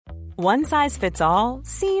One size fits all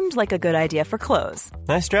seemed like a good idea for clothes.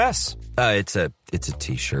 Nice dress. It's a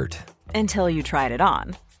t-shirt. Until you tried it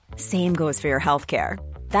on. Same goes for your healthcare.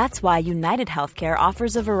 That's why United Healthcare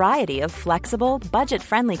offers a variety of flexible,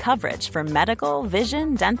 budget-friendly coverage for medical,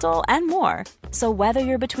 vision, dental, and more. So whether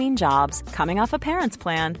you're between jobs, coming off a parent's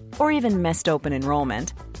plan, or even missed open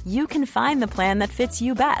enrollment, you can find the plan that fits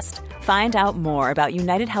you best. Find out more about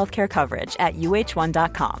United Healthcare coverage at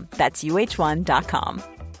uh1.com. That's uh1.com.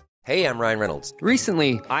 Hey, I'm Ryan Reynolds.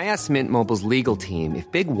 Recently, I asked Mint Mobile's legal team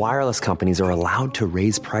if big wireless companies are allowed to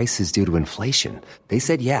raise prices due to inflation. They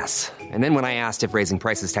said yes. And then when I asked if raising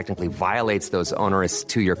prices technically violates those onerous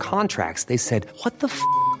two-year contracts, they said, "What the f***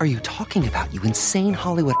 are you talking about, you insane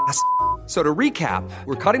Hollywood ass?" So to recap,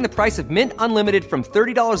 we're cutting the price of Mint Unlimited from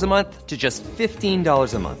 $30 a month to just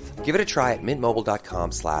 $15 a month. Give it a try at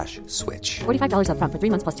mintmobile.com/switch. $45 up front for 3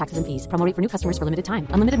 months plus taxes and fees. Promo rate for new customers for limited time.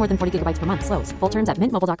 Unlimited more than 40 gigabytes per month. Slows full terms at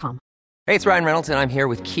mintmobile.com. Hey, it's Ryan Reynolds, and I'm here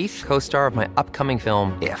with Keith, co-star of my upcoming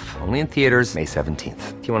film, If, only in theaters May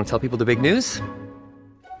 17th. Do you want to tell people the big news?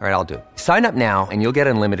 All right, I'll do it. Sign up now and you'll get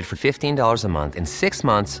unlimited for $15 a month and 6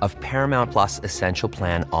 months of Paramount Plus Essential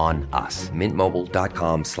Plan on us.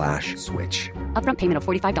 mintmobile.com/switch. Upfront payment of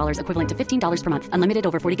 $45 equivalent to $15 per month. Unlimited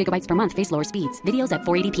over 40 gigabytes per month. Face lower speeds. Videos at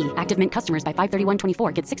 480p. Active Mint customers by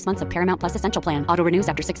 531.24 get 6 months of Paramount Plus Essential Plan. Auto renews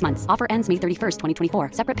after 6 months. Offer ends May 31st, 2024.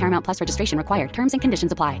 Separate Paramount Plus registration required. Terms and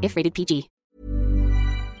conditions apply if rated PG.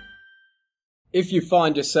 If you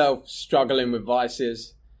find yourself struggling with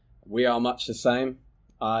vices, we are much the same.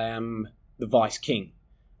 I am the vice king.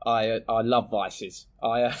 I love vices.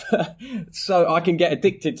 So I can get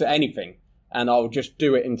addicted to anything and I'll just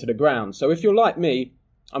do it into the ground. So if you're like me,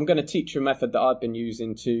 I'm going to teach you a method that I've been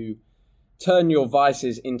using to turn your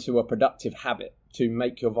vices into a productive habit, to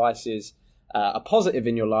make your vices a positive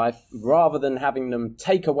in your life rather than having them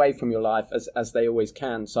take away from your life as they always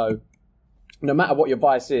can. So no matter what your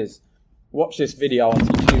vice is, watch this video.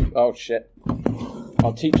 I'll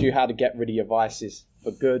teach you how to get rid of your vices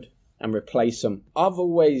for good and replace them. I've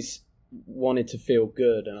always wanted to feel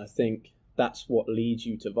good, and I think that's what leads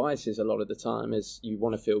you to vices a lot of the time, is you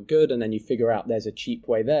want to feel good and then you figure out there's a cheap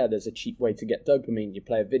way there. There's a cheap way to get dopamine. You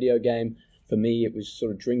play a video game. For me, it was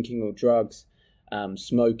sort of drinking or drugs,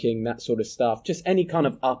 smoking, that sort of stuff. Just any kind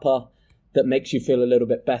of upper that makes you feel a little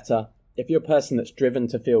bit better. If you're a person that's driven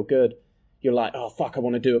to feel good, you're like, oh, fuck, I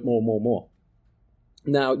want to do it more.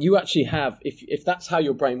 Now, you actually have, if that's how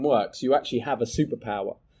your brain works, you actually have a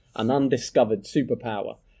superpower, an undiscovered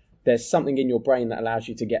superpower. There's something in your brain that allows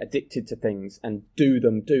you to get addicted to things and do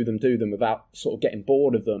them without sort of getting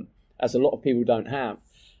bored of them, as a lot of people don't have.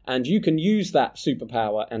 And you can use that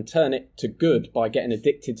superpower and turn it to good by getting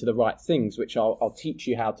addicted to the right things, which I'll teach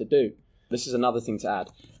you how to do. This is another thing to add.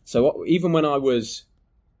 So even when I was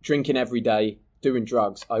drinking every day, doing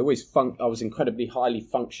drugs, I was incredibly highly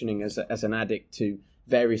functioning as an addict to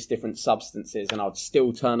various different substances, and I'd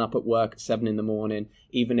still turn up at work at 7 a.m,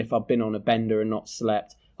 even if I've been on a bender and not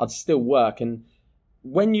slept, I'd still work. And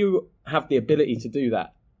when you have the ability to do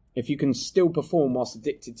that, if you can still perform whilst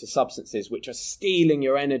addicted to substances which are stealing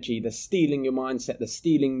your energy, they're stealing your mindset, they're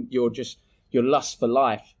stealing your lust for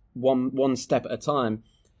life, one step at a time.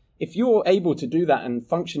 If you're able to do that and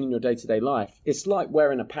function in your day-to-day life, it's like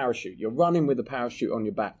wearing a parachute. You're running with a parachute on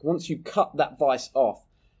your back. Once you cut that vice off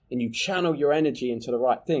and you channel your energy into the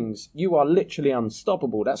right things, you are literally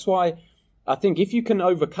unstoppable. That's why I think if you can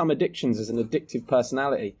overcome addictions as an addictive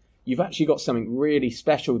personality, you've actually got something really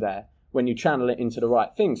special there when you channel it into the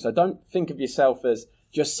right things. So don't think of yourself as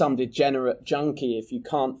just some degenerate junkie if you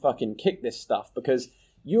can't fucking kick this stuff, because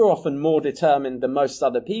you're often more determined than most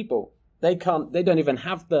other people. They don't even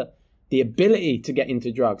have the ability to get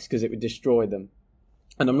into drugs because it would destroy them.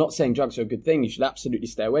 And I'm not saying drugs are a good thing. You should absolutely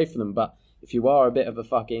stay away from them. But if you are a bit of a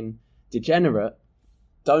fucking degenerate,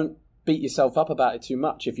 don't beat yourself up about it too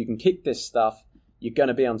much. If you can kick this stuff, you're going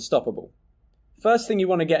to be unstoppable. First thing you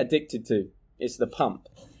want to get addicted to is the pump.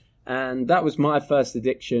 And that was my first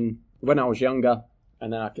addiction when I was younger.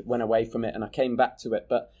 And then I went away from it and I came back to it.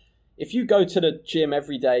 But if you go to the gym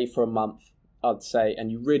every day for a month, I'd say,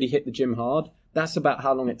 and you really hit the gym hard, that's about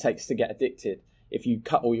how long it takes to get addicted. If you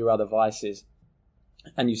cut all your other vices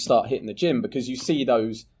and you start hitting the gym, because you see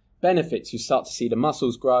those benefits, you start to see the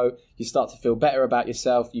muscles grow, you start to feel better about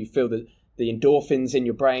yourself, you feel the endorphins in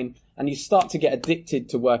your brain, and you start to get addicted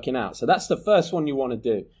to working out. So that's the first one you want to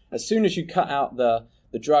do. As soon as you cut out the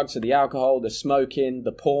drugs or the alcohol, the smoking,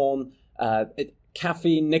 the porn,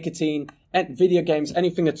 caffeine, nicotine, video games,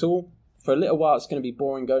 anything at all, for a little while it's going to be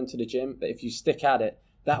boring going to the gym, but if you stick at it,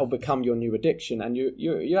 that'll become your new addiction, and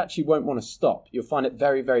you actually won't want to stop. You'll find it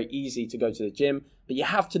very, very easy to go to the gym, but you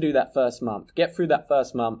have to do that first month. Get through that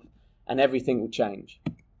first month, and everything will change.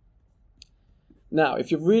 Now,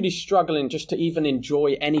 if you're really struggling just to even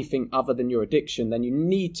enjoy anything other than your addiction, then you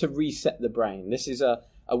need to reset the brain. This is a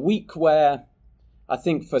week where I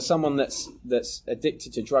think for someone that's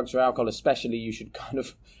addicted to drugs or alcohol especially, you should kind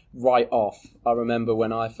of write off. I remember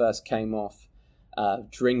when I first came off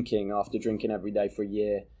drinking, after drinking every day for a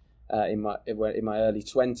year in my early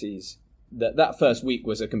 20s, that first week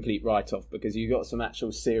was a complete write-off because you got some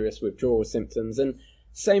actual serious withdrawal symptoms. And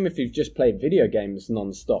same if you've just played video games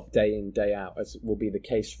non-stop, day in, day out, as will be the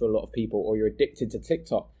case for a lot of people, or you're addicted to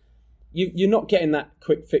TikTok. You're not getting that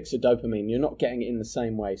quick fix of dopamine. You're not getting it in the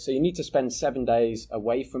same way. So you need to spend 7 days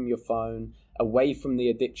away from your phone, away from the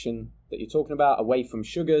addiction that you're talking about, away from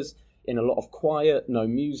sugars, in a lot of quiet, no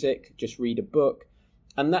music, just read a book.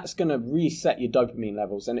 And that's going to reset your dopamine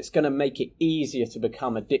levels, and it's going to make it easier to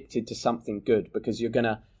become addicted to something good because you're going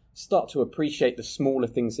to start to appreciate the smaller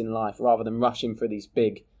things in life rather than rushing for these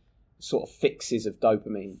big sort of fixes of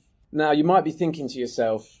dopamine. Now, you might be thinking to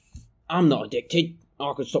yourself, I'm not addicted.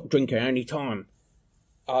 I could stop drinking any time.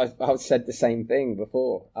 I've said the same thing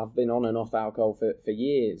before. I've been on and off alcohol for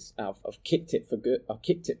years. I've kicked it for good. I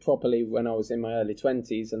kicked it properly when I was in my early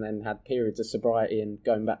 20s and then had periods of sobriety and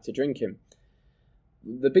going back to drinking.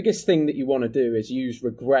 The biggest thing that you want to do is use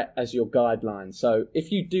regret as your guideline. So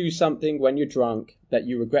if you do something when you're drunk that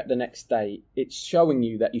you regret the next day, it's showing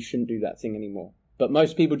you that you shouldn't do that thing anymore. But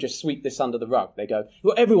most people just sweep this under the rug. They go,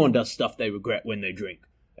 well, everyone does stuff they regret when they drink.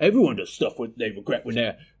 Everyone does stuff they regret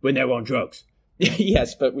when they're on drugs.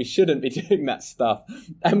 Yes, but we shouldn't be doing that stuff.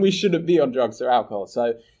 And we shouldn't be on drugs or alcohol.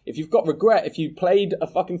 So if you've got regret, if you played a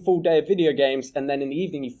fucking full day of video games and then in the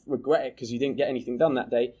evening you regret it because you didn't get anything done that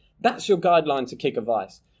day, that's your guideline to kick a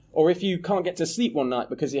vice. Or if you can't get to sleep one night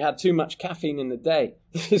because you had too much caffeine in the day,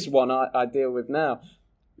 this is one I deal with now.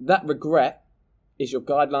 That regret is your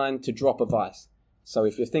guideline to drop a vice. So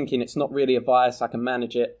if you're thinking it's not really a vice, I can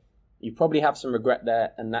manage it, you probably have some regret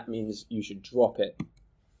there, and that means you should drop it.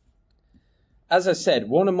 As I said,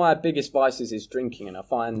 one of my biggest vices is drinking, and I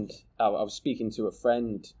was speaking to a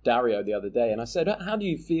friend, Dario, the other day, and I said, how do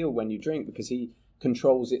you feel when you drink? Because he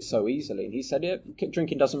controls it so easily. And he said, yeah,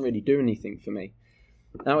 drinking doesn't really do anything for me.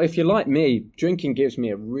 Now, if you're like me, drinking gives me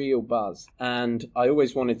a real buzz, and I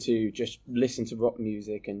always wanted to just listen to rock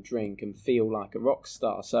music and drink and feel like a rock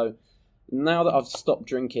star. So now that I've stopped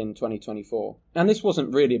drinking in 2024, and this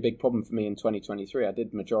wasn't really a big problem for me in 2023, I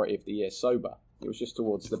did the majority of the year sober. It was just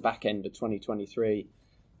towards the back end of 2023,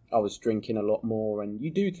 I was drinking a lot more, and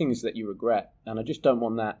you do things that you regret, and I just don't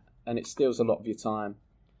want that, and it steals a lot of your time.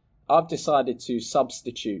 I've decided to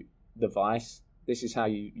substitute the vice. This is how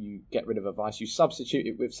you get rid of a vice. You substitute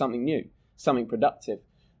it with something new, something productive.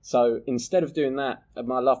 So instead of doing that,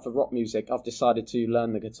 my love for rock music, I've decided to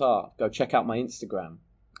learn the guitar. Go check out my Instagram.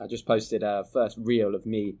 I just posted a first reel of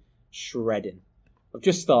me shredding. I've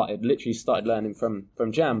just literally started learning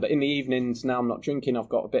from jam. But in the evenings, now I'm not drinking. I've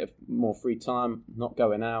got a bit of more free time, not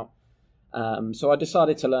going out. So I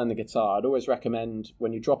decided to learn the guitar. I'd always recommend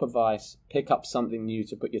when you drop a vice, pick up something new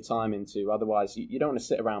to put your time into. Otherwise, you don't want to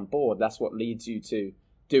sit around bored. That's what leads you to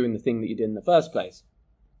doing the thing that you did in the first place.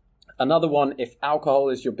 Another one, if alcohol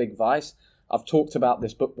is your big vice, I've talked about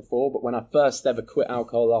this book before, but when I first ever quit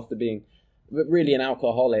alcohol after being really an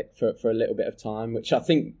alcoholic for a little bit of time, which I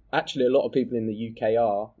think actually a lot of people in the UK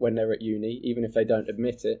are when they're at uni, even if they don't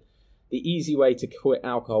admit it. The Easy Way to Quit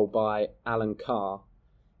Alcohol by Alan Carr,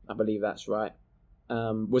 I believe that's right,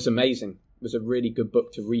 was amazing. It was a really good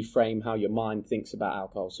book to reframe how your mind thinks about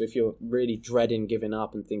alcohol. So if you're really dreading giving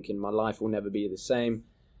up and thinking my life will never be the same,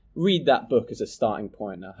 read that book as a starting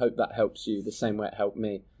point. I hope that helps you the same way it helped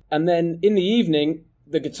me. And then in the evening,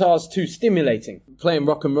 the guitar's too stimulating. Playing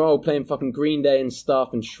rock and roll, playing fucking Green Day and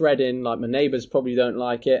stuff and shredding, like my neighbours probably don't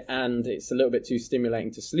like it, and it's a little bit too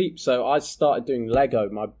stimulating to sleep. So I started doing Lego.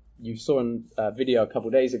 You saw in a video a couple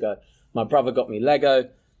of days ago, my brother got me Lego.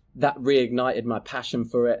 That reignited my passion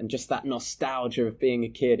for it and just that nostalgia of being a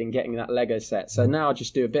kid and getting that Lego set. So now I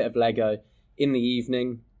just do a bit of Lego in the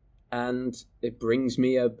evening, and it brings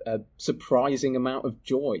me a surprising amount of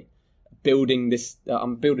joy. Building this,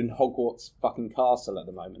 I'm building Hogwarts fucking castle at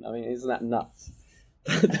the moment. I mean, isn't that nuts?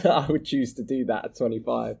 That I would choose to do that at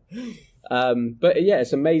 25. But yeah,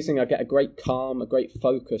 it's amazing. I get a great calm, a great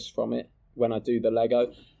focus from it when I do the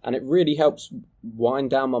Lego, and it really helps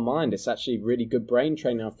wind down my mind. It's actually really good brain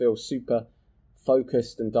training. I feel super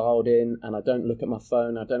focused and dialed in, and I don't look at my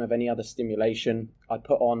phone. I don't have any other stimulation. I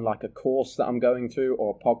put on like a course that I'm going through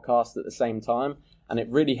or a podcast at the same time, and it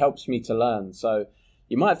really helps me to learn. So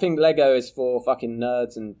you might think Lego is for fucking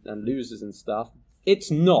nerds and losers and stuff. It's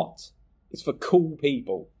not. It's for cool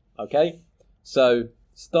people, okay? So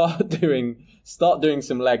Start doing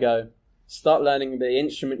some Lego. Start learning the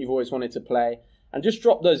instrument you've always wanted to play. And just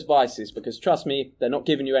drop those vices, because trust me, they're not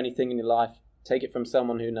giving you anything in your life. Take it from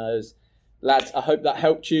someone who knows. Lads, I hope that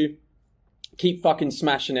helped you. Keep fucking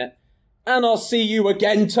smashing it. And I'll see you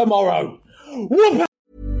again tomorrow. Whoop!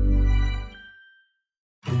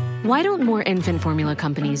 Why don't more infant formula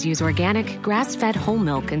companies use organic, grass-fed whole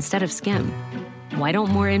milk instead of skim? Why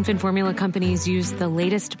don't more infant formula companies use the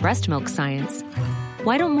latest breast milk science?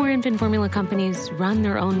 Why don't more infant formula companies run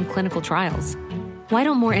their own clinical trials? Why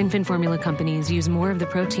don't more infant formula companies use more of the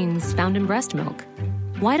proteins found in breast milk?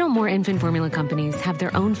 Why don't more infant formula companies have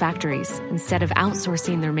their own factories instead of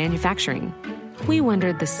outsourcing their manufacturing? We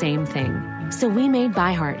wondered the same thing. So we made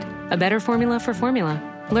ByHeart, a better formula for formula.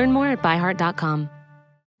 Learn more at byheart.com.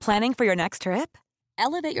 Planning for your next trip?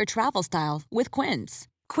 Elevate your travel style with Quince.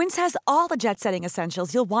 Quince has all the jet-setting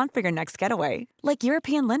essentials you'll want for your next getaway, like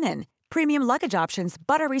European linen, premium luggage options,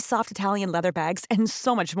 buttery soft Italian leather bags, and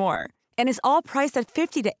so much more. And is all priced at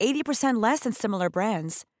 50 to 80% less than similar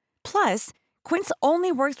brands. Plus, Quince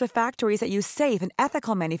only works with factories that use safe and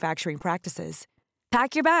ethical manufacturing practices.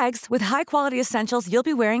 Pack your bags with high-quality essentials you'll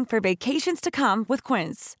be wearing for vacations to come with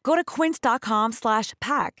Quince. Go to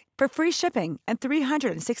quince.com/pack for free shipping and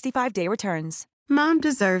 365-day returns. Mom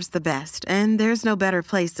deserves the best, and there's no better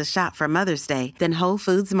place to shop for Mother's Day than Whole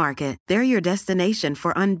Foods Market. They're your destination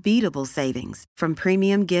for unbeatable savings, from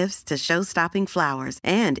premium gifts to show-stopping flowers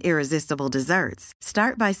and irresistible desserts.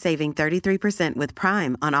 Start by saving 33% with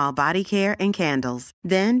Prime on all body care and candles.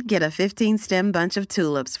 Then get a 15-stem bunch of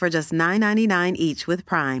tulips for just $9.99 each with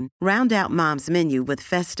Prime. Round out Mom's menu with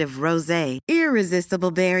festive rosé,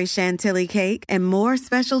 irresistible berry chantilly cake, and more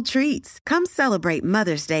special treats. Come celebrate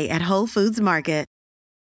Mother's Day at Whole Foods Market.